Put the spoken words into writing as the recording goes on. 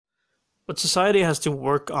What society has to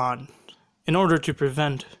work on in order to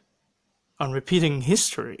prevent on repeating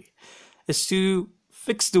history is to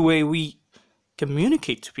fix the way we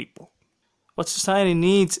communicate to people. What society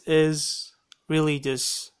needs is really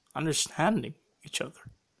just understanding each other.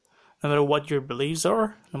 No matter what your beliefs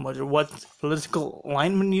are, no matter what political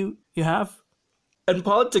alignment you have. And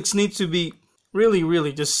politics needs to be really,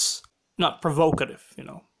 really just not provocative.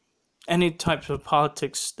 Any type of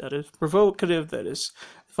politics that is provocative, that is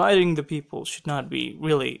dividing the people, should not be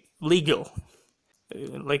really legal.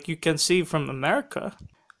 Like you can see from America,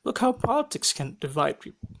 look how politics can divide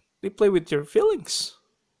people. They play with your feelings,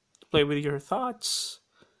 they play with your thoughts.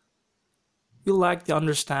 You lack the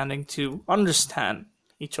understanding to understand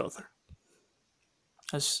each other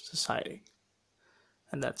as society.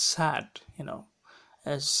 And that's sad.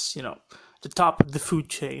 As, the top of the food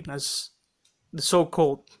chain, as the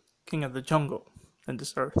so-called king of the jungle in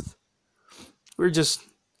this earth. We're just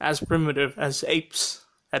as primitive as apes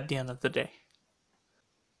at the end of the day.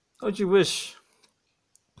 Don't you wish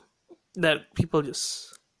that people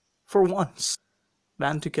just, for once,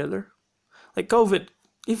 band together? Like COVID,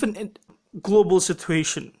 even in global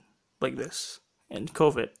situation like this, and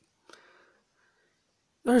COVID,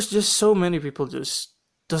 there's just so many people just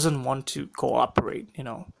doesn't want to cooperate.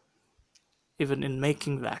 Even in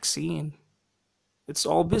making vaccine, it's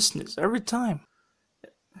all business every time.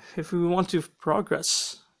 If we want to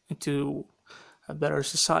progress into a better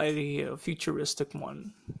society, a futuristic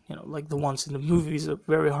one, like the ones in the movies, are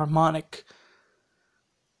very harmonic,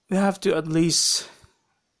 we have to at least,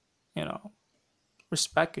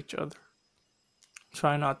 respect each other.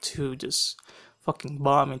 Try not to just fucking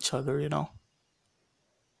bomb each other.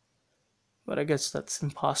 But I guess that's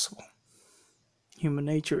impossible. Human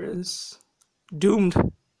nature is doomed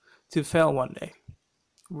to fail one day.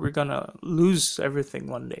 We're gonna lose everything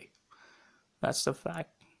one day. That's the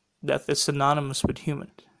fact. Death is synonymous with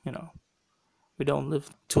human. We don't live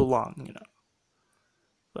too long.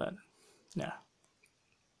 But yeah.